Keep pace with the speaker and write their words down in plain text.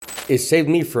it saved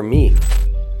me from me.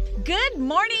 Good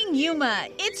morning, Yuma.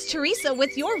 It's Teresa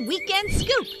with your Weekend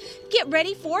Scoop. Get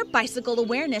ready for bicycle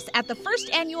awareness at the first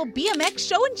annual BMX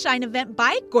Show and Shine event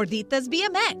by Gorditas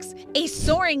BMX, a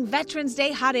soaring Veterans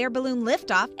Day hot air balloon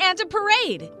liftoff, and a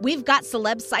parade. We've got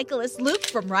celeb cyclist Luke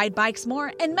from Ride Bikes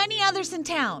More and many others in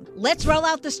town. Let's roll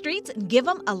out the streets and give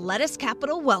them a Lettuce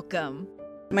Capital welcome.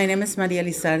 My name is Maria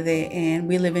Lizarde, and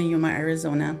we live in Yuma,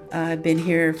 Arizona. I've been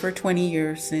here for 20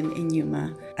 years in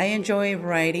Yuma. I enjoy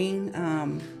riding.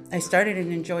 I started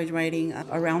and enjoyed riding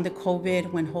around the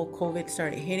COVID, when whole COVID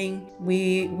started hitting.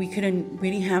 We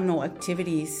didn't have no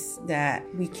activities that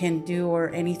we can do or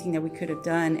anything that we could have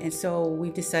done. And so we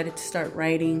decided to start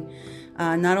riding,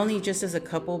 not only just as a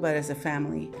couple, but as a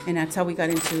family. And that's how we got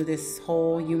into this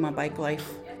whole Yuma bike life.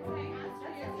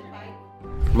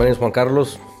 My name is Juan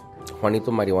Carlos,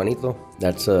 Juanito Marihuanito.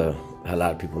 That's a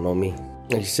lot of people know me.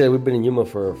 Like you said, we've been in Yuma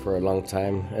for a long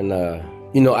time. And,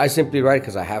 I simply ride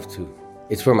because I have to.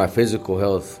 It's for my physical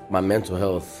health, my mental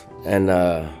health. And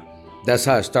that's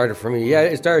how it started for me. Yeah,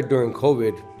 it started during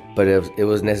COVID, but it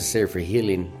was necessary for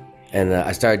healing. And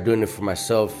I started doing it for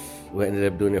myself. We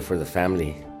ended up doing it for the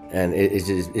family. And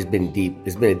it's been deep.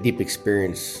 It's been a deep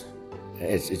experience.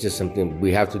 It's just something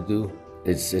we have to do.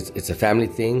 It's a family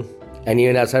thing. And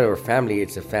even outside of our family,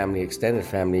 it's a family, extended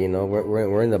family.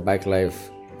 We're in the bike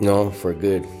life, for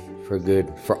good,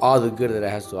 for all the good that it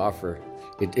has to offer.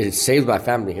 It saved my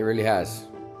family. It really has.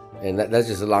 And that's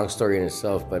just a long story in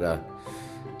itself. But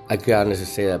I could honestly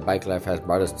say that bike life has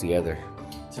brought us together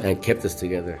and kept us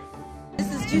together.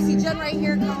 This is Juicy Jen right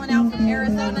here calling out from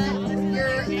Arizona.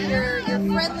 Your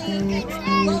friendly,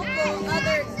 local,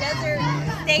 other desert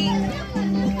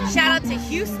state. Shout out to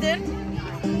Houston.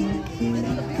 This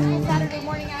is a beautiful Saturday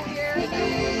morning out here.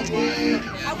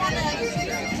 I want to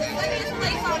introduce the funniest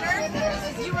place on earth.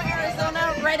 This is Yuma,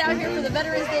 Arizona, right out here for the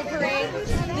Veterans Day Parade.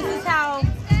 This is how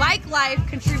bike life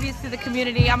contributes to the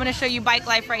community. I'm going to show you bike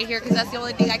life right here because that's the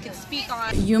only thing I can speak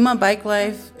on. Yuma bike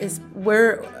life is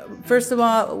first of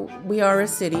all, we are a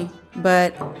city,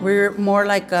 but we're more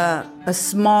like a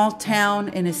small town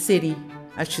in a city,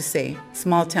 I should say.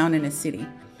 Small town in a city.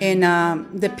 And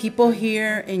the people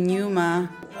here in Yuma,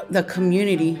 the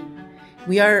community,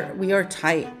 we are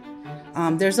tight.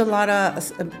 There's a lot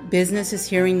of businesses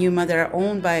here in Yuma that are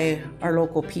owned by our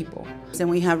local people. And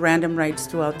we have random rides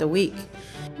throughout the week.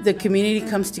 The community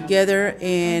comes together,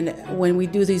 and when we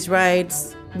do these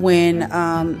rides, when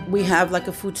we have like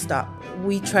a food stop,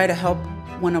 we try to help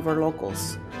one of our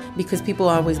locals because people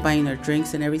are always buying their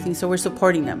drinks and everything. So we're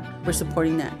supporting them. We're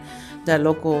supporting that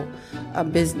local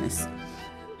business.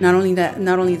 Not only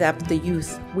that, but the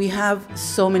youth. We have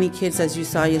so many kids, as you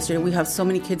saw yesterday. We have so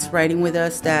many kids riding with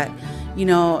us that,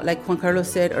 like Juan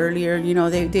Carlos said earlier,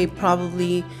 they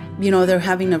probably, they're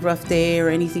having a rough day or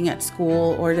anything at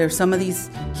school, or there's some of these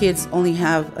kids only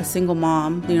have a single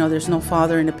mom. There's no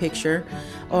father in the picture,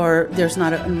 or there's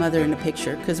not a mother in the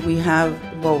picture, because we have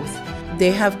both. They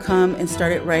have come and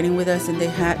started riding with us, and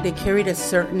they carried a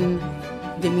certain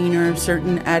demeanor,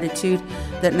 certain attitude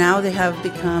that now they have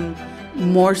become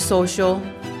more social,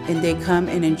 and they come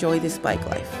and enjoy this bike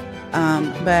life.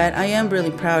 But I am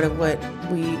really proud of what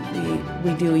we do,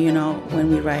 when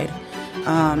we ride.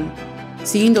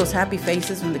 Seeing those happy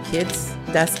faces from the kids,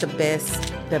 that's the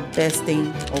best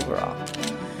thing overall.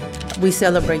 We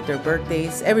celebrate their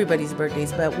birthdays, everybody's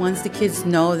birthdays, but once the kids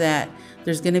know that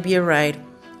there's going to be a ride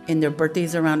and their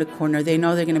birthday's around the corner, they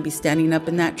know they're going to be standing up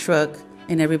in that truck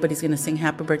and everybody's going to sing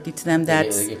happy birthday to them. They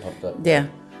get pumped up. Yeah.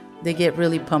 They get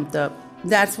really pumped up.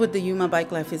 That's what the Yuma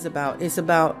bike life is about. It's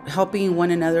about helping one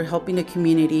another, helping the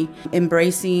community,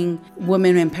 embracing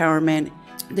women empowerment.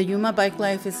 The Yuma bike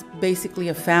life is basically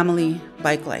a family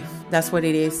bike life. That's what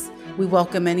it is. We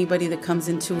welcome anybody that comes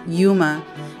into Yuma,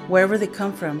 wherever they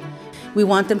come from. We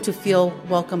want them to feel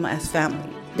welcome as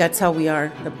family. That's how we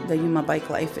are, the Yuma bike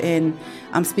life. And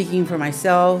I'm speaking for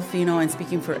myself, and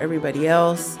speaking for everybody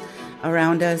else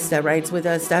around us that rides with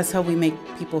us. That's how we make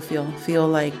people feel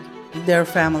like they're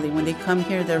family. When they come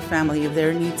here, they're family. If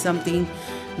they need something,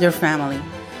 they're family.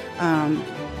 And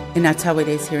that's how it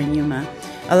is here in Yuma.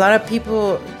 A lot of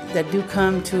people that do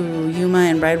come to Yuma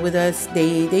and ride with us,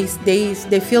 they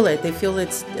feel it. They feel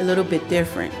it's a little bit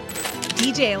different.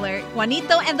 DJ Alert,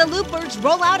 Juanito and the Loopers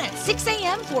roll out at 6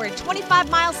 a.m. for a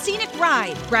 25-mile scenic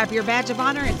ride. Grab your badge of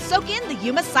honor and soak in the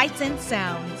Yuma sights and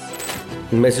sounds.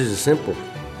 The message is simple.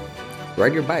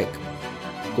 Ride your bike.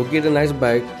 Go get a nice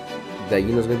bike that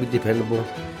is going to be dependable,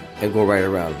 and go ride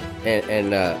around.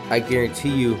 And I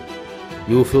guarantee you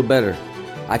will feel better.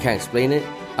 I can't explain it.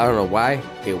 I don't know why.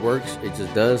 It works. It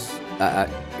just does. I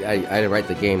didn't write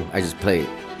the game. I just play it.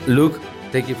 Luke,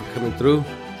 thank you for coming through.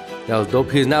 That was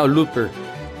dope. He's now a looper.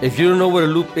 If you don't know what a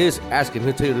loop is, ask him.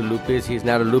 He'll tell you what a loop is. He's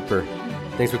not a looper.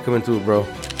 Thanks for coming through, bro.